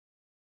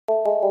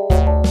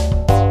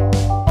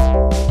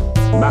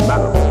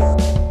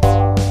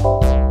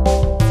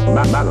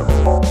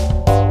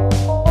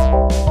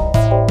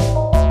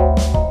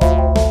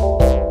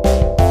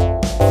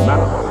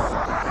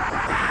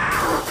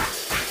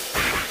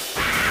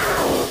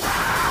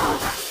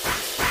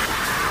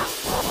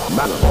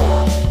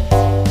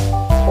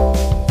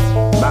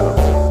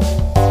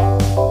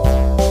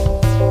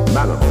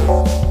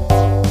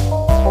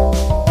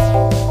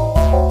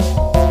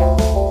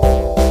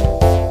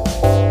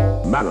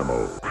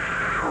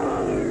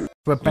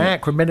We're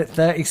back. We're minute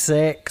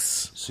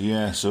 36.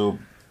 So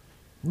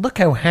Look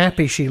how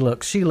happy she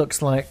looks. She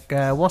looks like,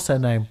 what's her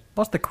name?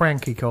 What's the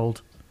Cranky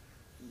called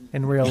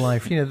in real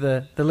life? You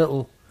know, the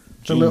little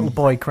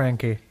boy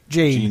Cranky.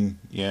 Gene.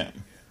 Yeah.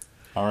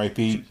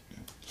 R.I.P.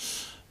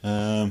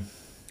 I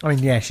mean,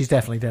 yeah, she's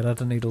definitely dead. I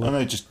don't need to look. And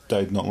I just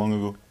died not long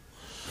ago.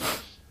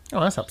 Oh,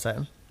 that's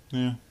upsetting.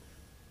 Yeah.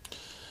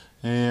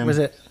 Was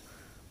it?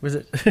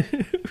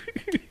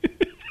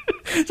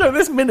 So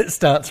this minute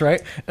starts,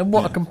 right? And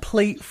what a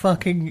complete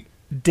fucking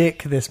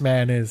dick this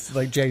man is,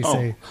 like JC.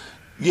 Oh,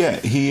 yeah,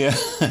 he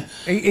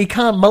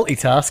can't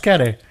multitask,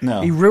 can he?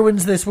 No. He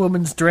ruins this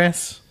woman's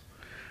dress.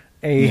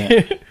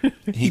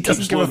 He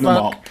doesn't give a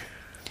fuck.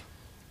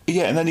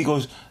 Yeah, and then he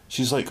goes,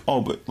 she's like, oh,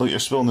 but look, you're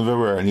spilling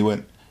everywhere. And he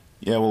went,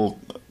 yeah, well,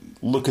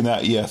 looking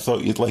at you, I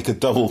thought you'd like a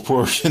double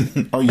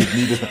portion, or you'd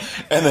need it.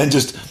 And then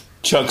just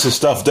chucks the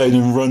stuff down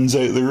and runs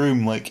out of the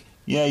room like,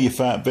 yeah, you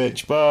fat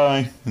bitch,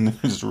 bye. And then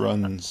just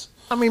runs.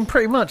 I mean,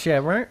 pretty much, yeah,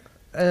 right?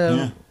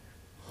 Yeah.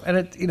 And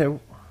it,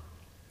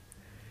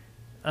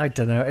 I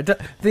don't know.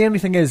 The only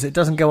thing is, it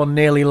doesn't go on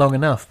nearly long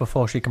enough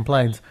before she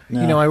complains.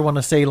 No. I want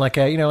to see like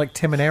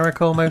Tim and Eric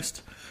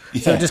almost.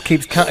 Yeah. So it just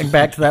keeps cutting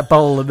back to that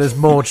bowl, and there's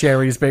more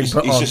cherries being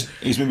put on.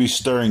 He's maybe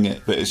stirring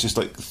it, but it's just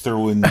like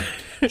throwing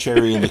flaming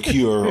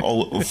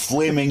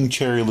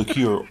cherry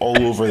liqueur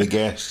all over the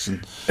guests,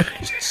 and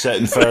just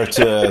setting fire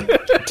to a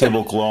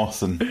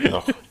tablecloth, and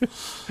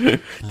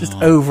just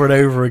over and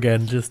over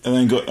again, and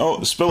then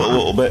go, spill it a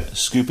little bit,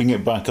 scooping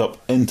it back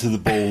up into the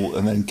bowl,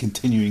 and then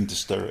continuing to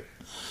stir it.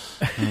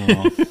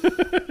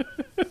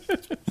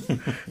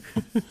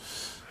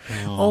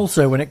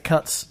 Also, when it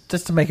cuts,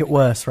 just to make it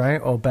worse, right,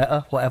 or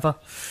better, whatever.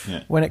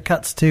 Yeah. When it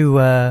cuts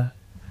to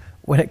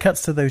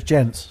those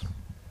gents,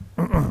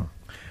 when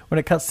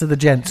it cuts to the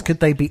gents, could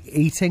they be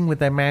eating with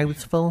their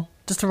mouths full,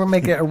 just to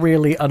make it a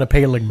really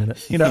unappealing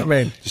minute? You know what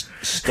I mean? Just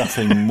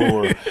stuffing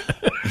more.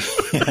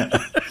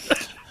 Yeah.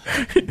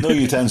 No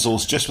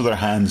utensils, just with their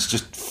hands,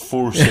 just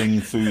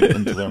forcing food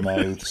into their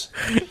mouths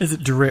as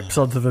it drips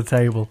onto the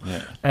table,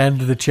 yeah.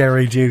 And the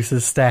cherry juice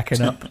is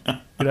stacking up.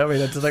 You know what I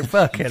mean? It's just like,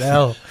 fucking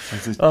hell.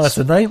 It's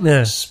a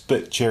nightmare.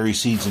 Spit cherry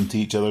seeds into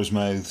each other's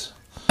mouths.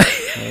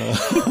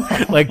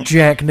 Like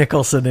Jack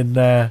Nicholson in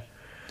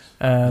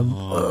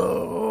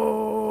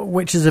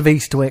Witches of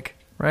Eastwick,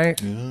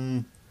 right?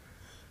 Yeah.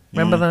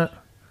 Remember that?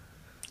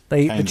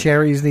 They eat the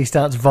cherries and he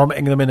starts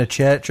vomiting them in a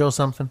church or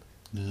something.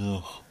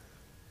 Ugh.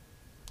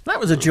 That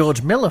was a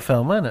George Miller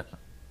film, wasn't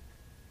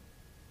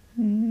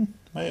it?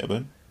 Might have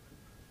been.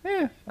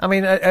 Yeah. I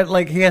mean,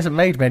 he hasn't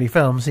made many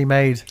films. He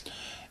made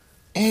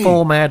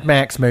 4 Mad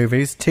Max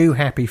movies, 2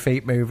 Happy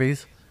Feet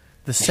movies,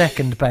 the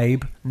second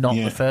Babe, not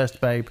the first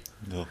Babe.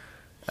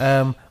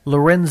 No.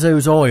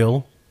 Lorenzo's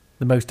Oil,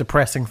 the most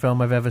depressing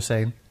film I've ever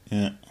seen.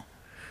 Yeah.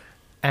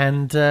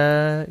 And,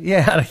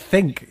 I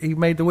think he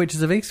made The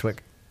Witches of Eastwick.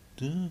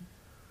 There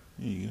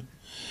you go.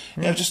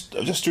 Yeah, I've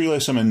just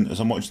realised something as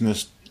I'm watching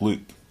this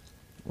loop.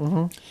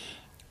 Mm-hmm.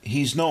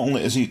 He's not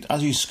only, as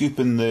he's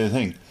scooping the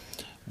thing,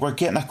 we're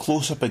getting a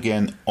close-up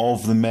again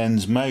of the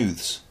men's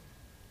mouths.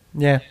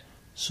 Yeah.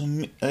 So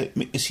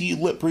is he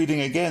lip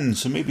reading again?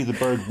 So maybe the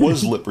bird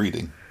was lip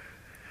reading.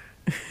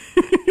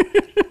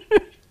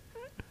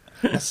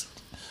 That's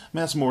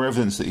more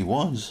evidence that he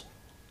was.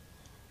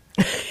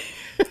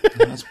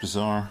 That's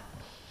bizarre.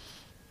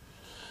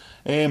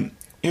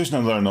 Here's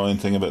another annoying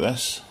thing about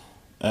this,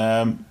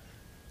 and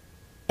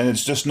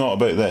it's just not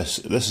about this.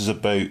 This is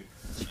about.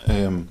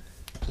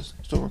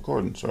 Still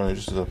recording. Sorry, I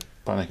just had a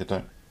panic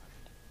attack.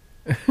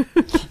 No,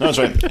 that's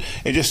right.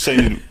 It just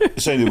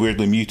sounded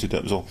weirdly muted.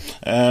 That was all.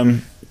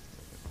 I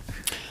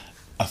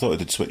thought it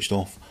had switched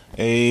off.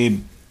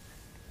 What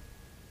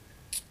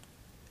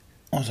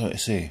was I about to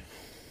say?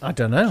 I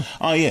don't know.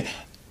 Oh yeah,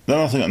 the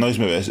other thing that annoys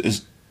me about this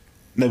is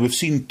now we've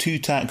seen 2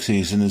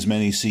 taxis in as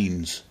many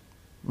scenes,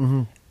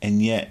 and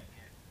yet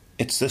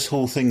it's this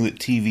whole thing that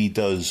TV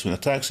does. When a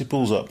taxi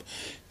pulls up,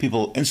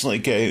 people instantly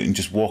get out and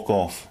just walk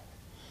off.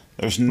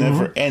 There's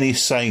never any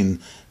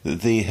sign that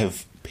they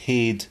have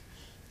paid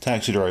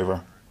taxi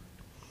driver.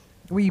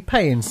 Well, you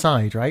pay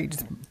inside, right? You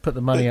just put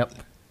the money up.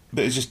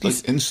 But it's just like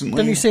instantly.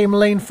 Don't you see him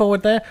lean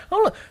forward there?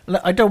 Oh,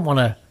 look, I don't want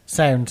to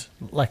sound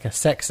like a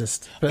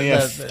sexist, but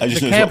the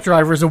cab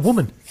driver is a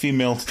woman.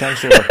 Female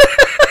taxi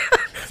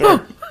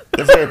driver.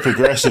 They're very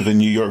progressive in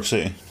New York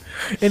City.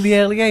 In the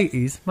early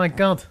 80s? My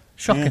God.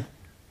 Shocking. Yeah.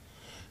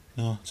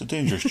 No, it's a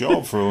dangerous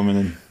job for a woman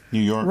in New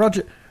York.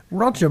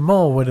 Roger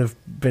Moore would have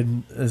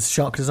been as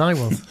shocked as I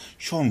was.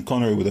 Sean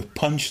Connery would have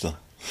punched her.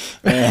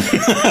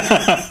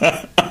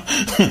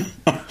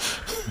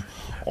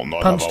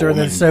 punched have her, a and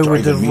then woman so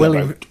would driving me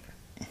William, about.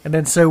 and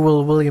then so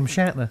will William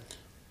Shatner.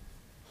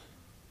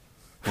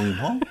 William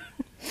what?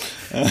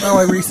 Oh,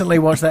 I recently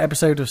watched that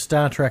episode of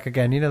Star Trek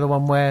again. You know, the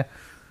one where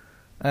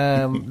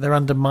they're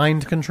under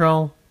mind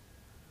control.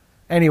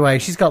 Anyway,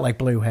 she's got like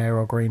blue hair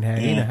or green hair.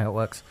 You know how it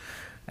works.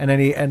 And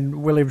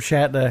then William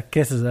Shatner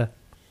kisses her.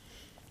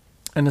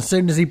 And as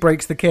soon as he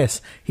breaks the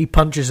kiss, he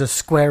punches her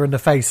square in the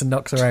face and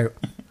knocks her out.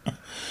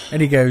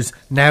 And he goes,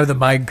 "Now the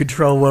mind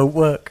control won't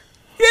work."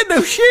 Yeah,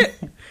 no shit.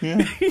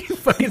 Yeah. You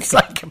fucking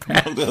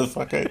psychopath. Knocked the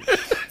fuck out.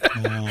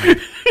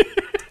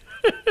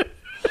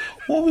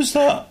 What was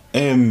that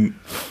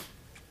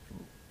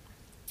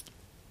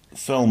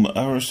film?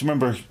 I just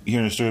remember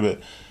hearing a story about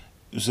it.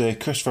 It was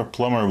Christopher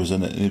Plummer was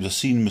in it, and there was a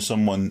scene with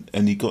someone,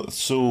 and he got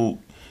so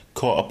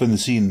caught up in the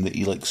scene that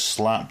he like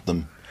slapped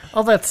them.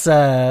 Oh, that's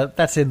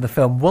in the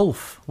film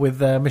Wolf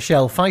with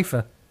Michelle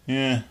Pfeiffer.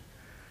 Yeah,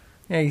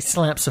 Yeah, he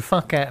slaps the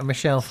fuck out of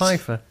Michelle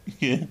Pfeiffer.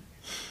 yeah.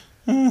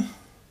 You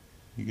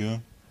go.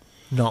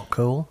 Not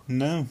cool.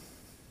 No.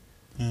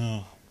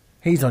 Oh.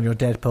 He's on your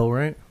Deadpool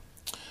route.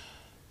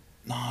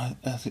 No,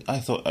 I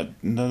thought I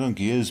don't think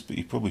he is, but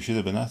he probably should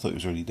have been. I thought he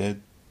was already dead.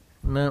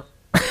 No.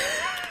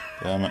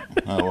 Damn it.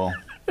 Oh well.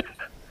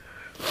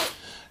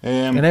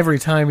 And every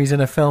time he's in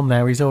a film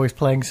now, he's always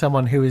playing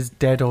someone who is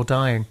dead or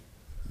dying.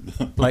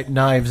 Like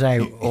Knives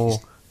Out or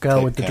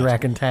Girl with the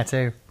Dragon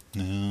Tattoo.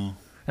 No.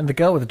 And the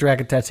Girl with the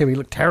Dragon Tattoo, he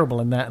looked terrible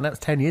in that, and that was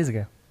 10 years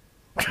ago.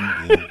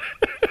 Yeah.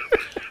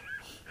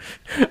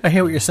 I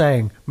hear what you're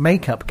saying.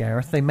 Makeup,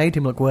 Gareth. They made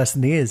him look worse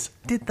than he is.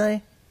 Did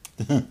they?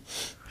 Didn't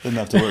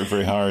have to work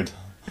very hard.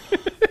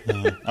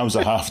 That was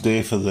a half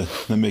day for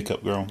the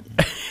makeup girl.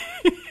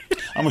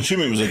 I'm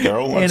assuming it was a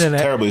girl. That's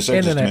terribly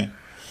sexist to me.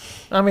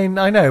 I mean,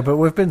 I know, but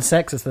we've been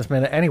sexist this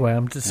minute anyway.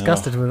 I'm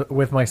disgusted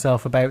with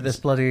myself about this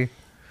bloody,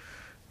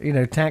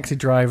 taxi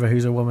driver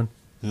who's a woman.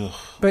 Ugh.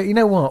 But you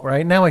know what,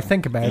 right? Now I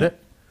think about it,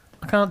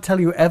 I can't tell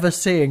you ever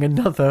seeing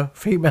another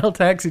female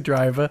taxi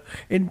driver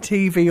in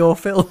TV or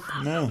film.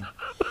 No.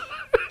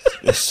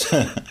 This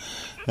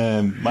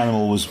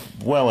Manimal was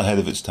well ahead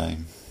of its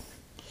time.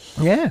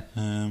 Yeah.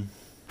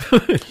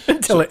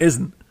 Until it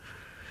isn't.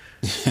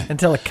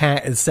 Until a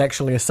cat is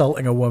sexually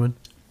assaulting a woman.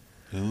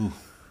 Ooh,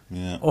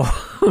 yeah.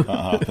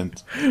 That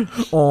happened.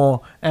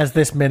 Or, as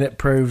this minute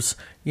proves,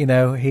 he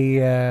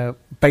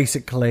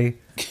basically,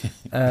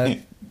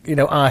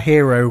 our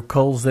hero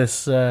calls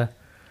this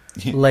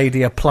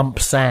lady a plump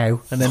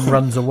sow and then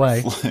runs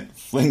away.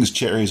 Flings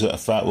cherries at a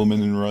fat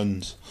woman and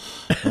runs.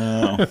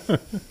 Well,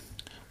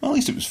 at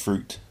least it was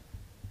fruit.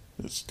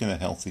 It's kind of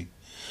healthy.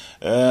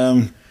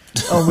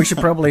 We should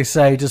probably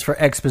say, just for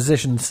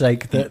exposition's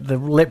sake, that the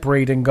lip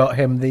reading got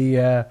him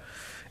the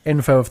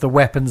info of the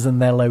weapons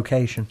and their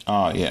location.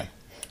 Ah, yeah.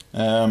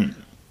 And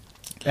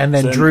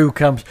then Drew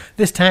comes.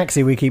 This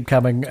taxi we keep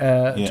talking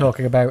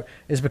about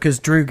is because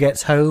Drew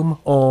gets home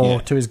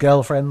or to his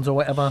girlfriends or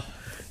whatever.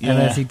 Yeah.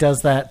 And as he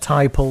does that,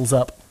 Ty pulls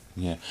up.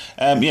 Yeah.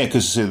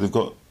 Because they've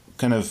got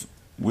kind of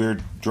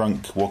weird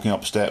drunk walking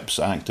up steps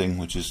acting,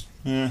 which is...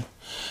 Yeah.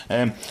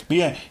 But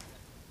yeah,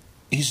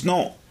 he's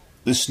not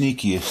the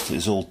sneakiest,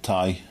 is old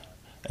Ty,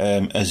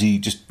 as he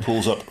just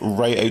pulls up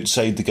right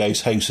outside the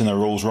guy's house in a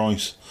Rolls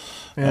Royce.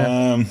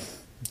 Yeah.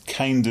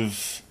 Kind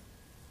of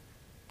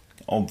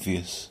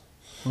obvious.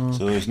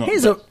 So it's not...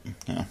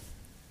 yeah.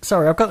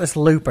 Sorry, I've got this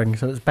looping,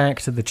 so it's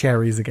back to the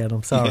cherries again.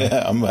 I'm sorry.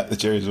 Yeah, I'm back to the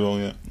cherries as well,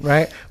 yeah.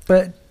 Right,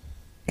 but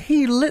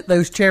he lit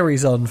those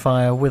cherries on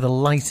fire with a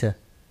lighter.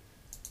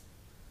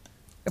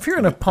 If you're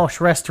in a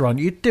posh restaurant,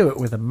 you'd do it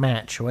with a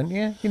match, wouldn't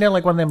you? You know,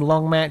 like one of them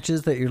long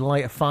matches that you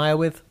light a fire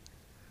with?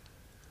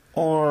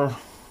 Or...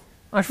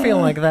 I feel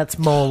like that's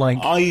more like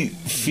I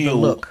feel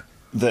the look.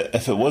 That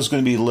if it was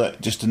going to be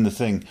lit just in the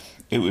thing,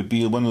 it would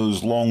be one of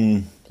those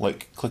long,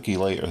 like, clicky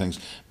lighter things.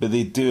 But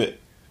they do it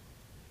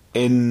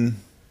in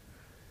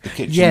the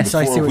kitchen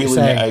before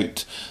wheeling it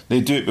out.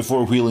 They do it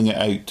before wheeling it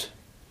out.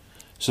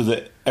 So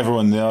that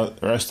everyone, the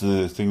rest of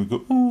the thing would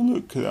go, "Oh,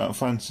 look at that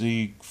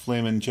fancy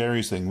flaming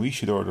cherries thing. We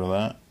should order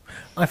that."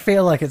 I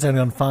feel like it's only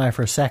on fire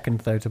for a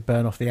second, though, to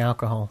burn off the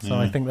alcohol. So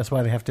I think that's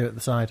why they have to do it at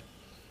the side.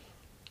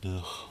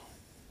 Ugh.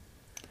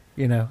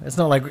 It's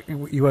not like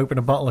you open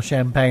a bottle of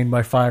champagne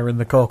by firing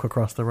the cork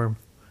across the room.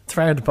 It's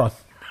frowned upon.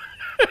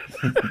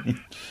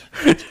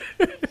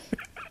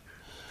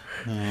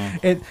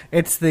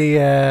 It's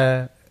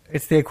the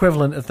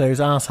equivalent of those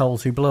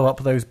assholes who blow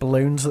up those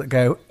balloons that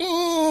go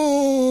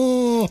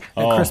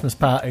at Christmas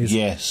parties,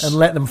 and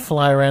let them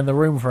fly around the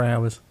room for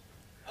hours.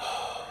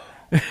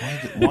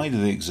 Why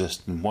do they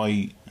exist, and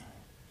why?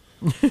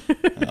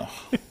 I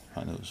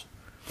knows.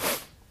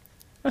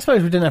 I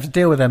suppose we didn't have to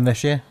deal with them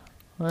this year.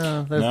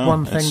 Well, there's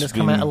one thing that's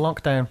come out of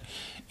lockdown.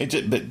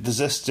 But does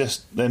this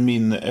just then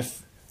mean that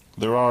if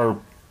there are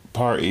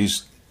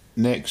parties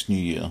next New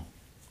Year,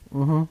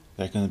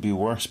 they're going to be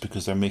worse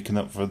because they're making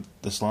up for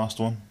this last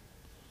one?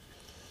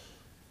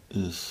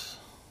 Ugh.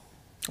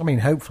 I mean,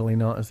 hopefully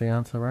not is the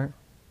answer, right?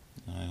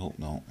 I hope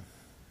not.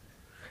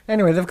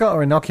 Anyway, they've got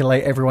to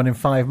inoculate everyone in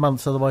 5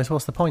 months, otherwise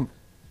what's the point?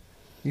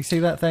 You see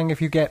that thing?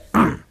 If you get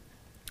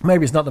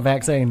maybe it's not the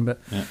vaccine, but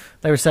Yeah.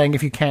 they were saying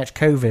if you catch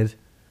COVID,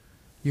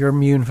 you're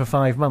immune for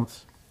 5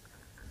 months.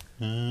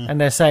 And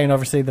they're saying,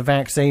 obviously, the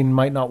vaccine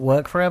might not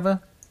work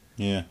forever.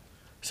 Yeah.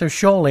 So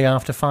surely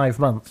after 5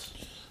 months,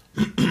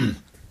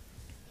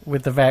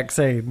 with the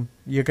vaccine,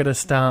 you're going to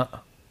start...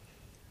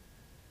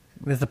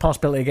 There's the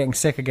possibility of getting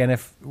sick again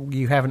if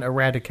you haven't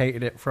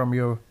eradicated it from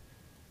your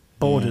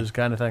borders,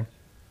 kind of thing.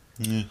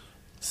 Yeah.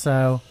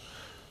 So,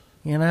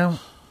 you know,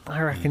 I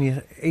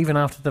reckon even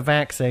after the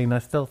vaccine, I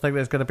still think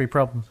there's going to be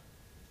problems.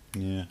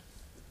 Yeah.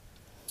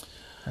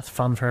 That's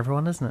fun for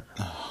everyone, isn't it?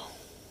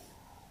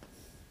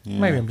 Yeah.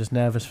 Maybe I'm just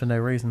nervous for no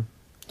reason.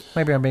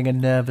 Maybe I'm being a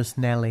nervous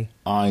Nelly.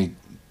 I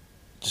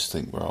just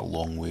think we're a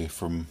long way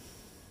from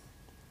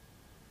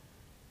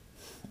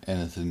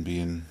anything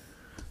being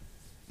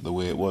the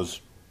way it was.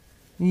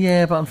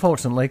 Yeah, but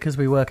unfortunately, because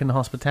we work in the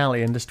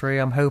hospitality industry,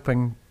 I'm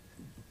hoping,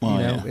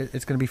 Yeah.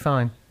 it's going to be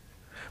fine.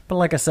 But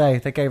like I say,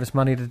 they gave us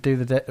money to do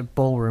the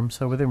ballroom,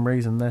 so within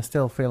reason, they're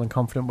still feeling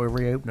confident we're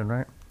reopening,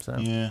 right? So,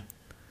 Yeah.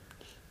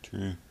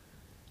 True.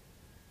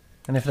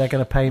 and if they're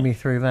going to pay me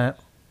through that,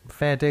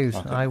 fair dues.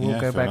 Okay, I will yeah,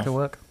 go fair back to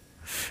enough. work.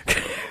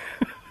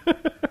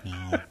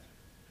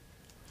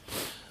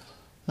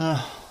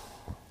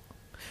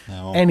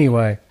 No.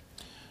 Anyway,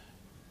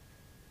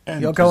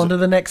 you'll go on to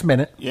the next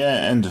minute. Yeah,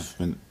 end of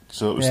minute.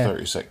 So it was Yeah.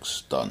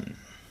 36 done.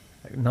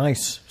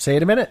 Nice. See you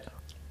in a minute.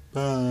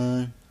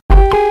 Bye.